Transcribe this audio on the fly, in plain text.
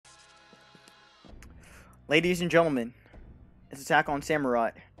Ladies and gentlemen, it's Attack on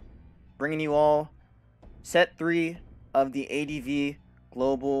Samurai, bringing you all set 3 of the ADV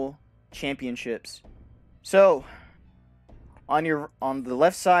Global Championships. So, on the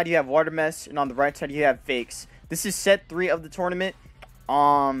left side you have Watermess, and on the right side you have Fakes. This is set 3 of the tournament.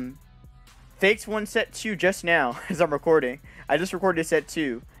 Fakes won set 2 just now as I'm recording. I just recorded set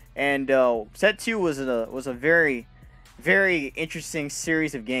 2, and set 2 was a very, very interesting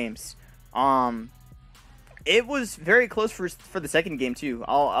series of games. It was very close for the second game too.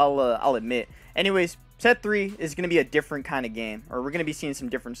 I'll admit. Anyways, set 3 is gonna be a different kind of game, or we're gonna be seeing some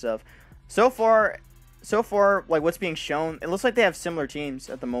different stuff. So far, like what's being shown, it looks like they have similar teams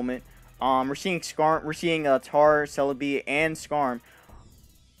at the moment. We're seeing Tar, Celebi, and Skarm.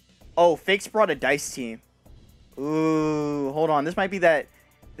 Oh, Fakes brought a dice team. Ooh, hold on. This might be that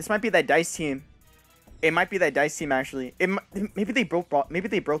dice team. It might be that dice team actually. Maybe they both bought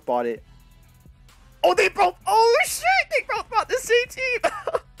it. Oh, oh shit, they both brought the same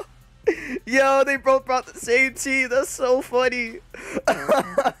team. Yo, they both brought the same team. That's so funny.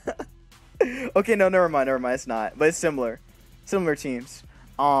 Okay, no, never mind. It's not, but it's similar teams.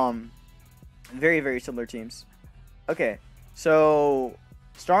 Very, very similar teams. Okay, so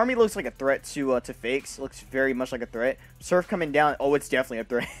Starmie looks like a threat to Fakes. Looks very much like a threat. Surf coming down. Oh, it's definitely a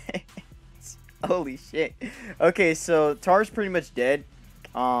threat. Holy shit. Okay, so Tar's pretty much dead.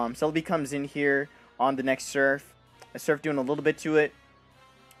 Celebi comes in here on the next Surf. Surf doing a little bit to it,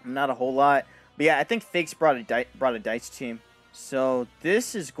 not a whole lot. But yeah, I think Fakes brought a dice team. So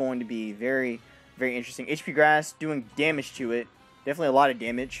this is going to be very, very interesting. HP Grass doing damage to it. Definitely a lot of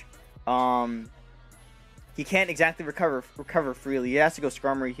damage. He can't exactly recover freely. He has to go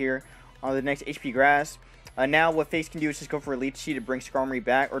Skarmory here on the next HP Grass. Now what Fakes can do is just go for a Leech Seed to bring Skarmory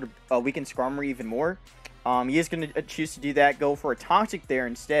back, or to weaken Skarmory even more. He is going to choose to do that, go for a Toxic there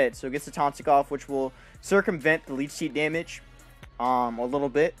instead. So it gets the Toxic off, which will circumvent the Leech Seed damage a little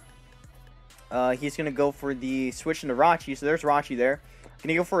bit. He's going to go for the switch into Rachi. So there's Rachi there. Going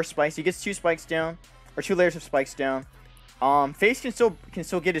to go for a Spike. So he gets 2 spikes down, or 2 layers of spikes down. Face can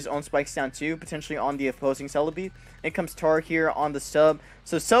still get his own spikes down too, potentially on the opposing Celebi. In comes Tar here on the sub.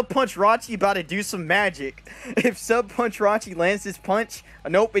 So Sub Punch Rachi about to do some magic. If Sub Punch Rachi lands this punch,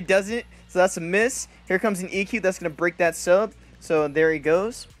 nope, it doesn't. So that's a miss. Here comes an EQ that's gonna break that sub. So there he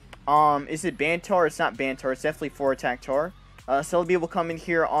goes. Is it Bantar? It's not Bantar. It's definitely 4 attack Tar. Celebi will come in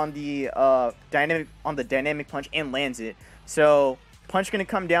here on the dynamic punch and lands it. So punch gonna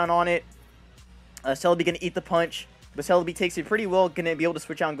come down on it. Celebi gonna eat the punch. But Celebi takes it pretty well, going to be able to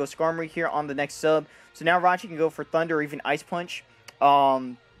switch out and go Skarmory here on the next sub. So now Rachi can go for Thunder or even Ice Punch, which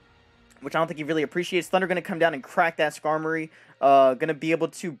I don't think he really appreciates. Thunder going to come down and crack that Skarmory. Going to be able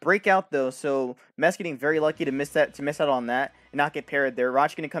to break out though, so Mess getting very lucky to miss out on that and not get parried there.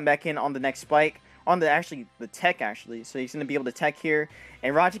 Rachi going to come back in on the next spike, on the tech actually. So he's going to be able to tech here,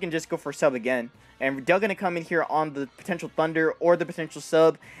 and Rachi can just go for sub again. And Doug going to come in here on the potential Thunder or the potential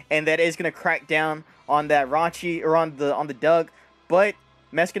sub, and that is going to crack down on that Rachi, or on the Doug. But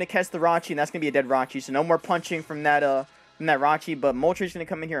Mess going to catch the Rachi, and that's going to be a dead Rachi. So no more punching from that Rachi. But Moltres going to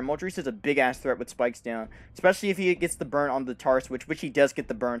come in here, and Moltres is a big ass threat with spikes down, especially if he gets the burn on the Tar switch, which he does get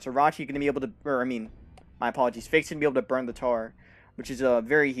the burn. So Rachi going to be able to, my apologies, Fake's going to be able to burn the Tar, which is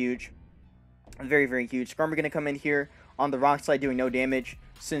very huge. Very, very huge. Skarm going to come in here on the Rock Slide doing no damage,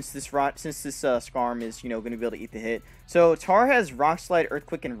 since this Skarm is, going to be able to eat the hit. So Tar has Rock Slide,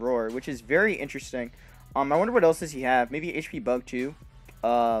 Earthquake, and Roar, which is very interesting. I wonder what else does he have. Maybe HP Bug too.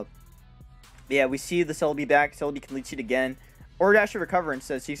 Yeah, we see the Celebi back. Celebi can Leech Seed again, or actually recover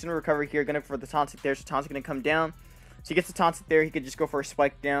instead. So he's going to recover here, going for the Tauntaunt there. So Taunt's going to come down. So he gets the Tauntaunt there. He could just go for a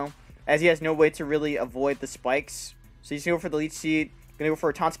Spike down, as he has no way to really avoid the spikes. So he's going to go for the Leech Seed. Going to go for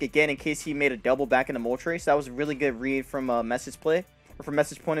a Taunt again in case he made a double back into Moltres. So that was a really good read from Mess's play, or from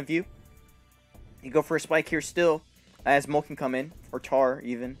Mess's point of view. You go for a Spike here still, as Molt can come in, or Tar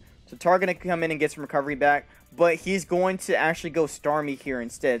even. So Tar going to come in and get some recovery back, but he's going to actually go Starmie here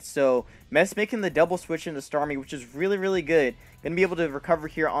instead. So Mess making the double switch into Starmie, which is really, really good. Going to be able to recover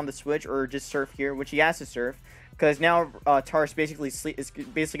here on the switch, or just Surf here, which he has to Surf, because now Tar is basically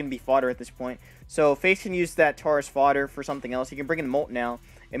going to be fodder at this point. So Face can use that Tar as fodder for something else. He can bring in Molt now,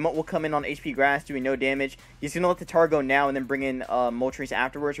 and Molt will come in on HP Grass doing no damage. He's going to let the Tar go now and then bring in Moltres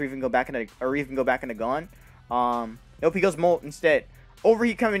afterwards, or even go back into Gone. Nope, he goes Molt instead.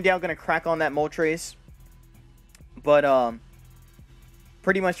 Overheat coming down, going to crack on that Moltres. But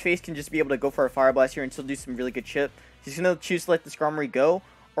pretty much Face can just be able to go for a Fire Blast here and still do some really good chip. He's going to choose to let the Skarmory go.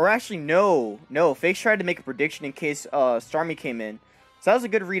 Or actually, no. Face tried to make a prediction in case Starmie came in. So that was a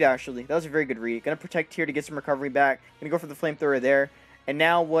good read, actually. That was a very good read. Going to protect here to get some recovery back. Going to go for the Flamethrower there. And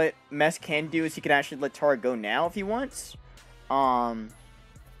now what Mess can do is he can actually let Tara go now if he wants.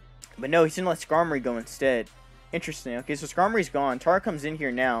 But no, he's going to let Skarmory go instead. Interesting. Okay, so Skarmory's gone. Tara comes in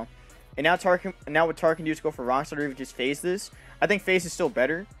here now. And now what Tara can do is go for Rock Slide or even just phase this. I think phase is still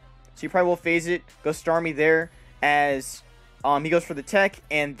better. So you probably will phase it. Go Starmie there as he goes for the tech.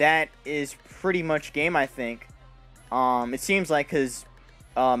 And that is pretty much game, I think. It seems like because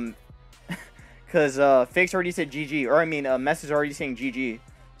Fake's already said GG. Or I mean, Mess is already saying GG.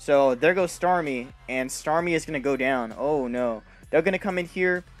 So there goes Starmie. And Starmie is going to go down. Oh no. They're going to come in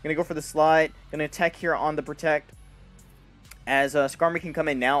here. Going to go for the slide. Going to attack here on the protect. As Skarmory can come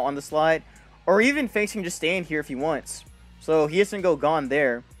in now on the slide. Or even Face can just stay in here if he wants. So he isn't go Gone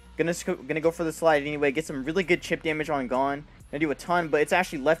there. Gonna go for the slide anyway. Get some really good chip damage on Gone. Gonna do a ton, but it's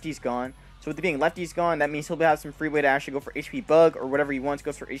actually Lefty's Gone. So with it being Lefty's Gone, that means he'll have some free way to actually go for HP Bug. Or whatever he wants.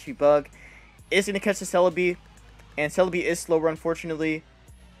 Goes for HP Bug. Is going to catch the Celebi. And Celebi is slower, unfortunately.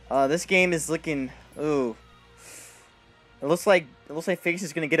 This game is looking... Ooh. It looks like Face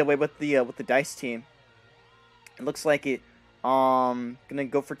is gonna get away with the Dice team. It looks like it. Gonna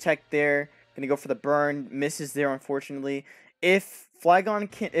go for tech there. Gonna go for the burn. Misses there, unfortunately. If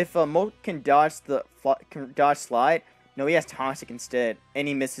Molt can dodge slide. No, he has toxic instead, and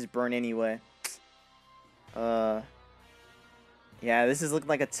he misses burn anyway. Yeah, this is looking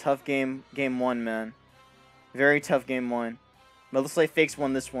like a tough game. Game 1, man. Very tough game 1. But it looks like Fakes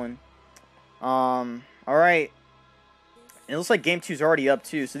won this one. All right. And it looks like game 2 is already up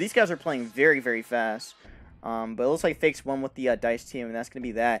too. So these guys are playing very, very fast. But it looks like Fakes won with the Dice team, and that's going to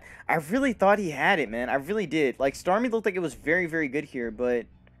be that. I really thought he had it, man. I really did. Like, Starmie looked like it was very, very good here, but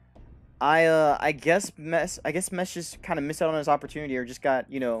I guess Mess just kind of missed out on his opportunity, or just got,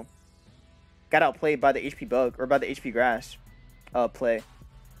 got outplayed by the HP Bug, or by the HP Grass play.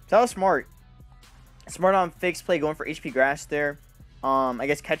 So that was smart. Smart on Fakes play, going for HP Grass there. I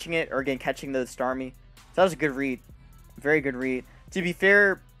guess catching it, or again, catching the Starmie. So that was a good read. Very good read. To be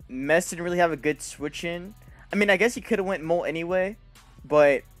fair, Mess didn't really have a good switch in. I mean, I guess he could have went Molt anyway,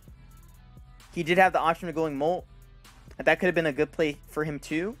 but he did have the option of going Molt. That could have been a good play for him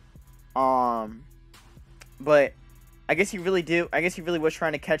too. But I guess he really did. I guess he really was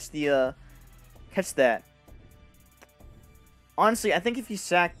trying to catch that. Honestly, I think if he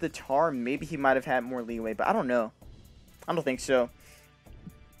sacked the Tar, maybe he might have had more leeway, but I don't know. I don't think so.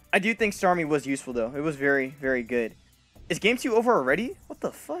 I do think Starmie was useful though. It was very, very good. Is game 2 over already? What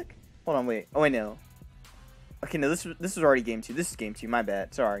the fuck? Hold on, wait. Oh, wait, no. Okay, no, this is already game 2. This is game 2. My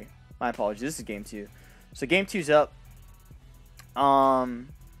bad. Sorry. My apologies. This is game 2. So game 2's up.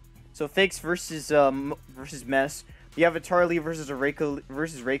 So Fakes versus Mess. We have a Tarly versus a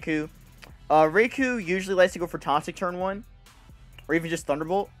Raikou. Raikou usually likes to go for Toxic turn 1, or even just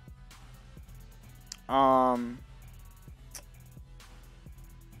Thunderbolt.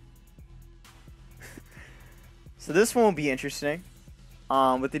 So this one will be interesting.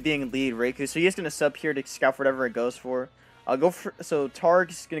 With it being lead Raikou. So he's gonna sub here to scout for whatever it goes for. So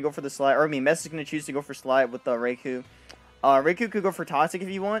Targ's gonna go for the slide, or I mean Mess is gonna choose to go for slide with Raikou. Raikou could go for Toxic if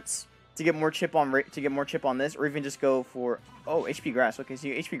he wants to get more chip on this, or even just go for HP Grass. Okay, so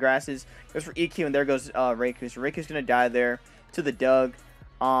HP Grass goes for EQ, and there goes Raikou. So Raikou's gonna die there to the Doug.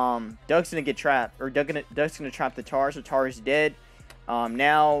 Doug's gonna get trapped, or Doug's gonna trap the Tar, so Tar is dead.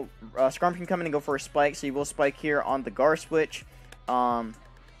 Now Skarm can come in and go for a spike, so he will spike here on the Gar switch.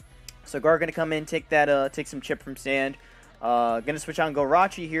 So Gar gonna come in, take some chip from Sand. Gonna switch on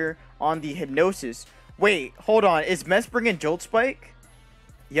Gorachi here on the Hypnosis. Wait, hold on. Is Mess bringing Jolt Spike?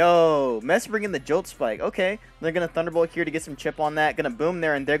 Yo, Mess bringing the Jolt Spike. Okay, they're gonna Thunderbolt here to get some chip on that. Gonna boom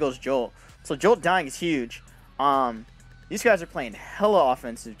there, and there goes Jolt. So Jolt dying is huge. These guys are playing hella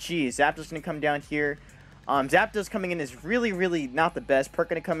offensive. Jeez, Zapdos gonna come down here. Zapdos coming in is really, really not the best. Perk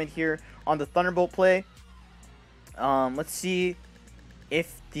gonna come in here on the Thunderbolt play. Let's see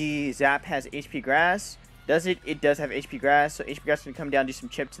if the Zap has HP Grass. Does it? It does have HP Grass. So HP Grass is gonna come down, do some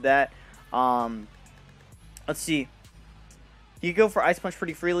chip to that. Let's see. You go for Ice Punch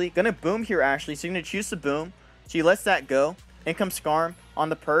pretty freely. Gonna boom here, actually. So you're gonna choose the boom. So he lets that go. In comes Skarm on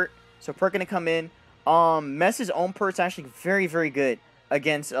the Pert. So Pert gonna come in. Mess's own Pert's actually very, very good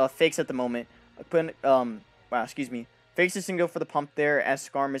against Fakes at the moment. Wow, excuse me. Fakes is gonna go for the pump there, as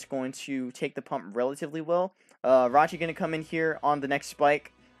Skarm is going to take the pump relatively well. Rachi gonna come in here on the next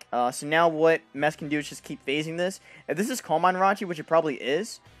spike. So now what Mess can do is just keep phasing this. If this is Calm on Rachi, which it probably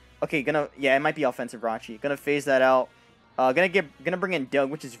is. Okay, yeah, it might be offensive Rachi. Gonna phase that out. Gonna bring in Doug,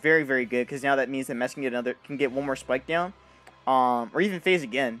 which is very, very good, because now that means that Mess can get one more spike down. Or even phase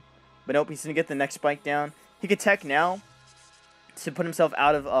again. But nope, he's gonna get the next spike down. He could tech now to put himself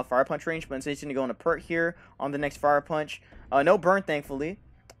out of Fire Punch range, but instead he's going to go on a Pert here on the next Fire Punch. No burn, thankfully.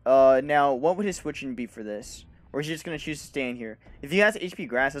 Now, what would his switching be for this? Or is he just going to choose to stay in here? If he has HP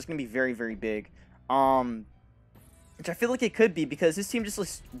Grass, that's going to be very, very big. Which I feel like it could be, because this team just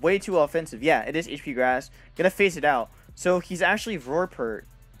looks way too offensive. Yeah, it is HP Grass. Gonna phase it out. So he's actually Roar Pert.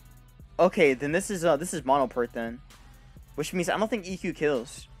 Okay, then this is Mono Pert then. Which means I don't think EQ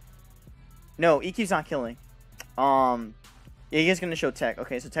kills. No, EQ's not killing. Yeah, he's gonna show Tech.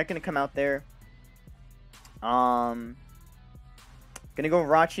 Okay, so Tech gonna come out there. Gonna go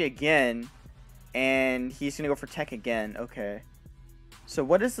Rachi again. And he's gonna go for Tech again. Okay. So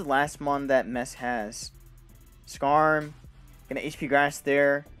what is the last mon that Mess has? Skarm. Gonna HP Grass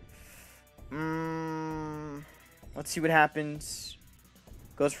there. Let's see what happens.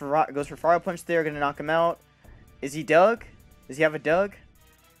 Goes for Fire Punch there. Gonna knock him out. Is he Doug? Does he have a Doug?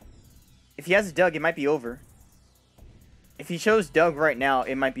 If he has a Doug, it might be over. If he shows Doug right now,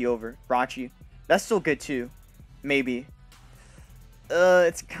 it might be over. Rachi. That's still good too. Maybe.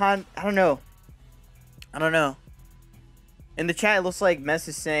 It's I don't know. I don't know. In the chat, it looks like Mess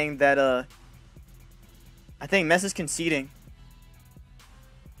is saying that, I think Mess is conceding.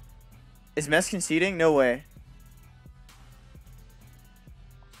 Is Mess conceding? No way.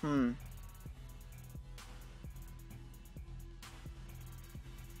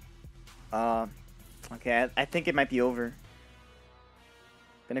 Okay, I think it might be over.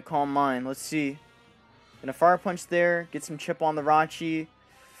 Gonna calm mine. Let's see. Gonna Fire Punch there. Get some chip on the Rachi.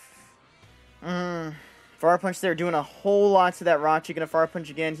 Fire Punch there, doing a whole lot to that Rachi. Gonna Fire Punch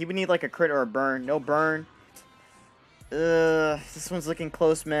again. He would need like a crit or a burn. No burn. This one's looking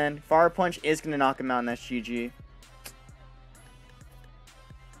close, man. Fire Punch is gonna knock him out, and that's GG.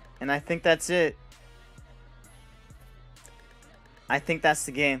 And I think that's it. I think that's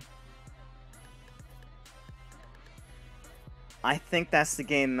the game. I think that's the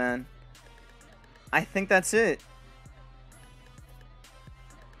game, man. I think that's it.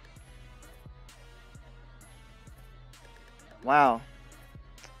 Wow.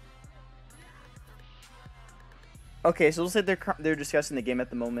 Okay, so looks like they're discussing the game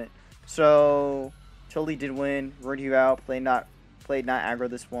at the moment. So totally did win. Roared you out. Played not aggro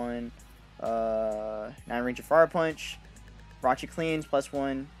this one. 9 range of Fire Punch. Rachi cleans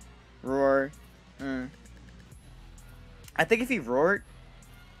 +1. Roar. I think if he roared,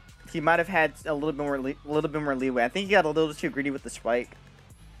 he might have had a little bit more leeway. I think he got a little too greedy with the spike,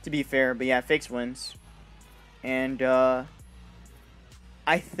 to be fair. But yeah, Fakes wins. And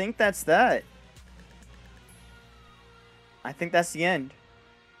I think that's that. I think that's the end.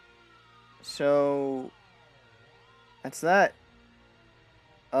 So that's that.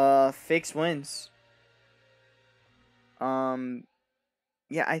 Fakes wins.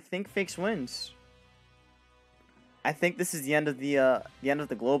 Yeah, I think Fakes wins. I think this is the end of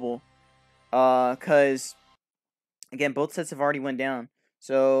the global. Cause again, both sets have already went down.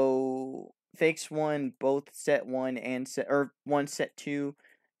 So Fakes won both set 1 and one set 2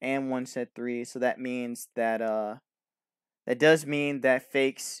 and one set 3. So that means that that does mean that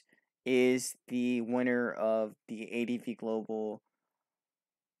Fakes is the winner of the ADV Global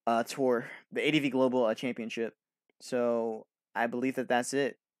tour, the ADV Global championship. So I believe that that's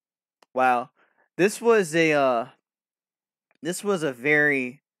it. Wow, this was a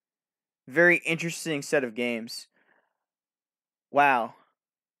very, very interesting set of games. Wow.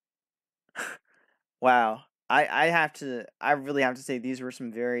 Wow. I really have to say these were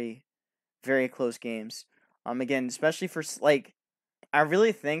some very, very close games. Again, especially for like, I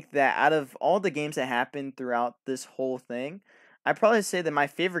really think that out of all the games that happened throughout this whole thing, I'd probably say that my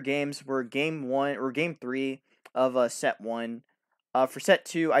favorite games were game 1 or game 3 of set 1. For set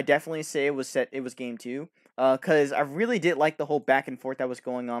 2, I definitely say it was game 2. Cause I really did like the whole back and forth that was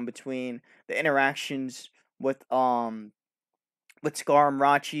going on between the interactions with Skarm,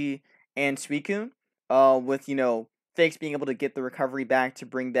 Rachi, and Suicune. With Fakes being able to get the recovery back to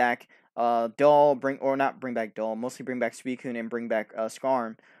bring back Doll, not bring back Doll, mostly bring back Suicune and bring back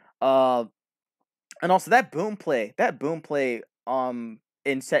Skarm. And also that boom play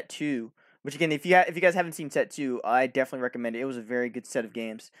in set 2, which again, if you guys haven't seen set 2, I definitely recommend it. It was a very good set of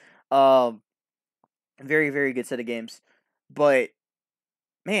games. Very, very good set of games. But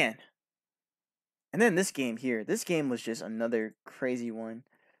man, and then this game here. This game was just another crazy one.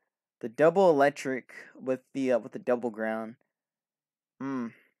 The double electric with the double ground.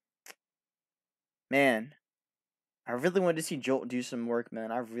 Man, I really wanted to see Jolt do some work,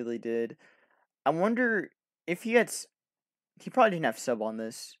 man. I really did. I wonder if he probably didn't have sub on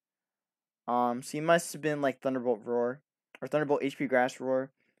this. So he must have been like Thunderbolt Roar or Thunderbolt HP Grass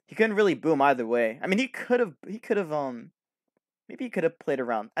Roar. He couldn't really boom either way. I mean, he could have maybe he could have played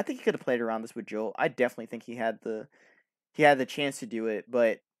around. I think he could have played around this with Joel. I definitely think he had the chance to do it,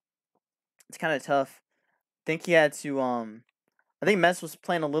 but it's kind of tough. I think he had to. I think Mess was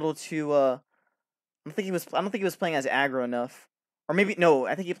playing a little too. I don't think he was. I don't think he was playing as aggro enough. Or maybe no.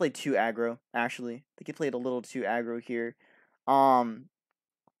 I think he played too aggro. Actually, I think he played a little too aggro here. Um,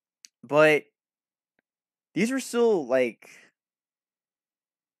 but these were still like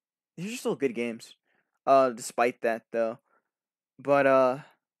these are still good games. Despite that though. But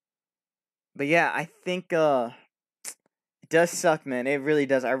but yeah, I think it does suck, man. It really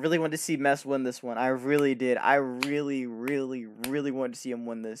does. I really wanted to see Mess win this one. I really did. I really, really, really wanted to see him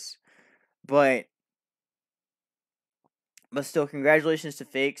win this. But still, congratulations to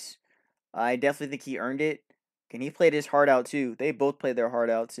Fakes. I definitely think he earned it. And he played his heart out too. They both played their heart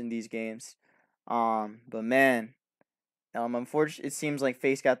outs in these games. But man, unfortunately, it seems like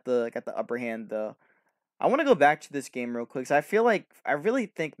Face got the upper hand though. I want to go back to this game real quick. So I feel like I really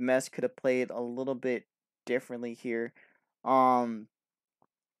think Mess could have played a little bit differently here. Um,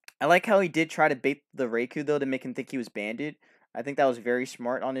 I like how he did try to bait the Reiku though to make him think he was banded. I think that was very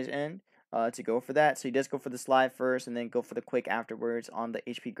smart on his end. To go for that. So he does go for the slide first, and then go for the quick afterwards on the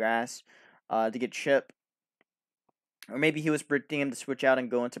HP grass, to get chip. Or maybe he was predicting him to switch out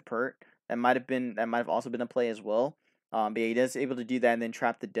and go into Pert. That might have also been a play as well. But yeah, he does able to do that and then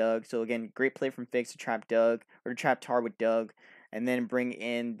trap the Doug. So again, great play from Fix to trap Doug or to trap Tar with Doug, and then bring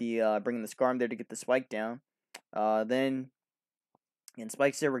in the Scarm there to get the spike down. Then and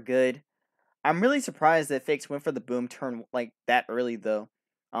spikes there were good. I'm really surprised that Fakes went for the boom turn like that early though.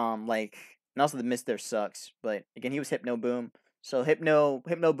 And also the miss there sucks. But again, he was Hypno Boom. So Hypno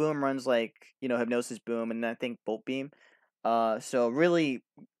Boom runs like, Hypnosis Boom and I think Bolt Beam. So really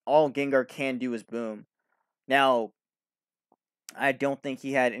all Gengar can do is boom. Now, I don't think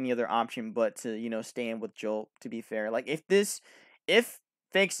he had any other option but to, stay in with Jolt, to be fair. Like if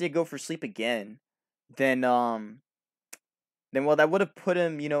Fakes did go for sleep again, then well that would have put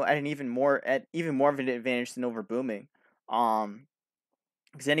him, at even more of an advantage than over booming.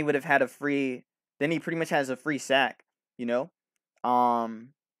 Because then he would have had then he pretty much has a free sack, you know? Um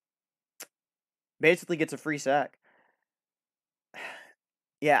Basically gets a free sack.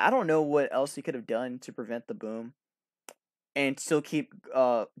 Yeah, I don't know what else he could have done to prevent the boom and still keep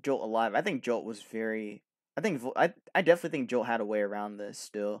Jolt alive. I think Jolt was very I definitely think Jolt had a way around this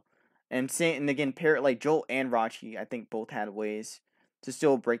still. And again, like Jolt and Rachi, I think both had ways to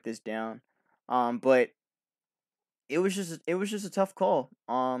still break this down. But it was just a tough call.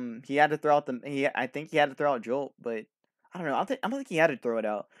 He had to throw out I think he had to throw out Jolt, but I don't know. I don't think he had to throw it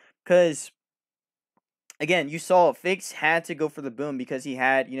out because again, you saw Fix had to go for the boom because he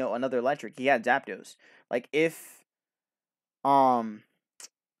had another electric. He had Zapdos. Like if um,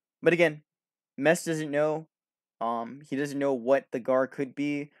 but again, Mess doesn't know. He doesn't know what the Gar could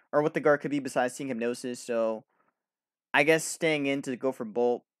be or what the Gar could be besides seeing Hypnosis. So I guess staying in to go for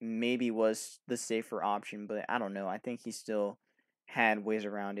Bolt maybe was the safer option, but I don't know. I think he still had ways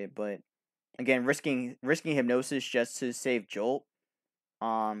around it, but again, risking Hypnosis just to save Jolt.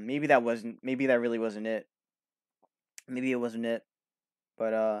 Maybe that really wasn't it. Maybe it wasn't it.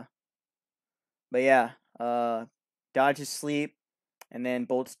 But but yeah, dodges sleep and then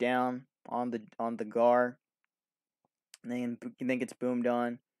bolts down on the Gar, and then gets boomed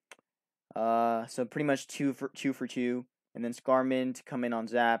on. So pretty much two for two, and then Scarman to come in on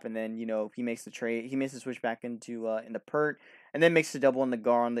Zap, and then he makes the trade. He makes the switch back into Pert, and then makes the double on the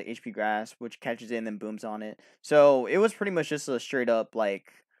Gar on the HP Grass, which catches it and then booms on it. So it was pretty much just a straight up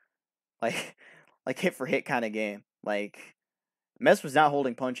like like hit for hit kind of game. Like Mess was not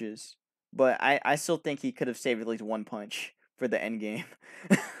holding punches, but I still think he could have saved at least one punch for the end game.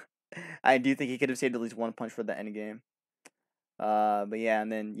 I do think he could have saved at least one punch for the end game. But yeah,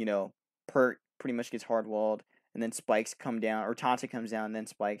 and then Pert pretty much gets hard walled, and then Spikes come down, or Tanta comes down, and then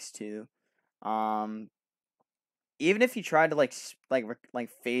Spikes too. Um, Even if he tried to like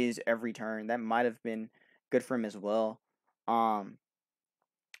phase every turn, that might have been good for him as well. And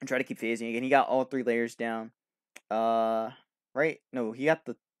try to keep phasing again. He got all three layers down. Right? No, he got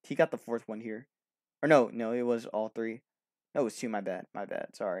the fourth one here. Or no, it was all three. No, it was two. My bad. My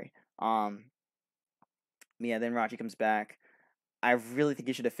bad. Sorry. Yeah. Then Rachi comes back. I really think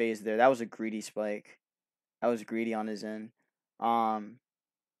he should have phased there. That was a greedy spike. That was greedy on his end. Because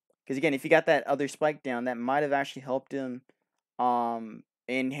again, if he got that other spike down, that might have actually helped him,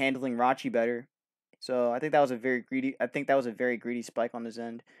 in handling Rachi better. So I think that was a very greedy. I think that was a very greedy spike on his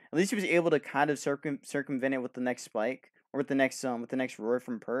end. At least he was able to kind of circumvent it with the next spike or with the next roar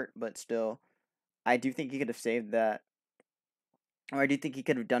from Pert. But still, I do think he could have saved that, or I do think he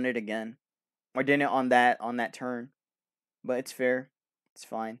could have done it again, or done it on that turn. but it's fair. It's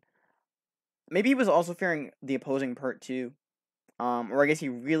fine. Maybe he was also fearing the opposing pert too. Or I guess he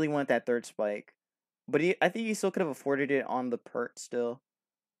really wanted that third spike, but I think he still could have afforded it on the pert still.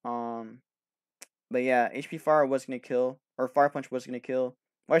 Um, but yeah, HP Fire was gonna kill, or Fire Punch was gonna kill.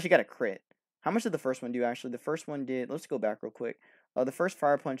 Well, actually got a crit. How much did the first one do actually? The first one did. Let's go back real quick. The first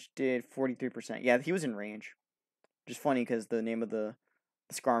Fire Punch did 43%. Yeah, he was in range. Which is funny because the name of the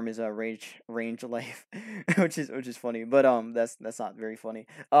Scarm is range life, which is funny. But that's not very funny.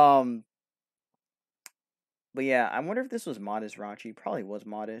 But yeah, I wonder if this was Modest Rachi. Probably was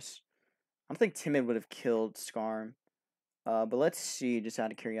Modest. I don't think Timid would have killed Scarm. But let's see, just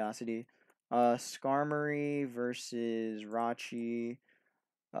out of curiosity. Skarmory versus Rachi.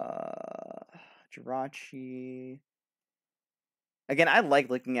 Uh, Jirachi. Again, I like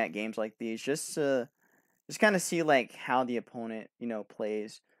looking at games like these just to just kind of see like how the opponent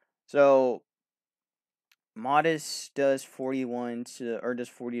plays. So Modest does 41 to or does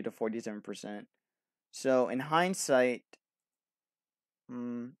 40 to 47%. So in hindsight,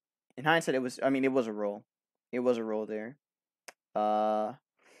 it was a roll. It was a roll there. Uh,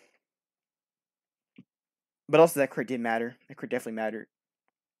 but also that crit did matter. That crit definitely mattered.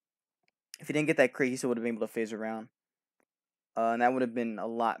 If he didn't get that crit, he still would have been able to phase around. And that would have been a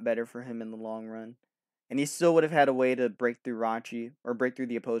lot better for him in the long run. And he still would have had a way to break through Rachi or break through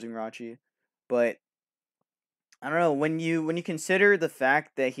the opposing Rachi. But I don't know, when you consider the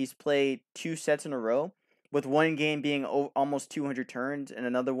fact that he's played 2 sets in a row, with one game being almost 200 turns and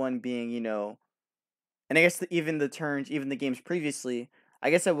another one being, and I guess even the turns, even the games previously, I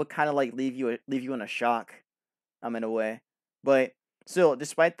guess that would kind of like leave you in a shock, in a way. But still,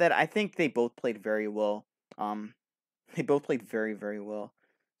 despite that, I think they both played very well. Um, they both played very very well.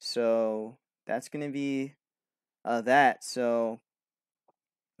 So that's gonna be that. So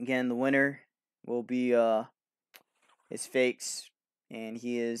again, the winner will be is Fakes, and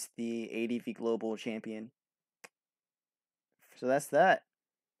he is the ADV Global Champion. So that's that.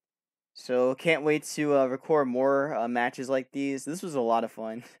 So can't wait to record more matches like these. This was a lot of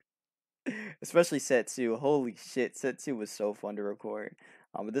fun, especially set two. Holy shit, set two was so fun to record.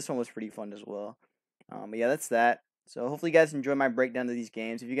 But this one was pretty fun as well. But yeah, that's that. So hopefully you guys enjoyed my breakdown of these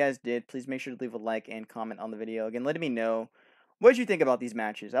games. If you guys did, please make sure to leave a like and comment on the video. Again, letting me know what did you think about these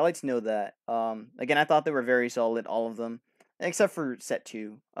matches. I like to know that. Again, I thought they were very solid, all of them, except for set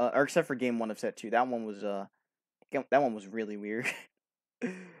two, or except for game one of set two. That one was really weird.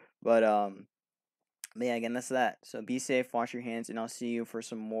 But but yeah, again, that's that. So be safe, wash your hands, and I'll see you for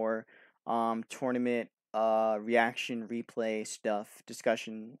some more tournament reaction, replay stuff,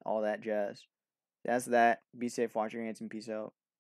 discussion, all that jazz. That's that. Be safe, wash your hands, and peace out.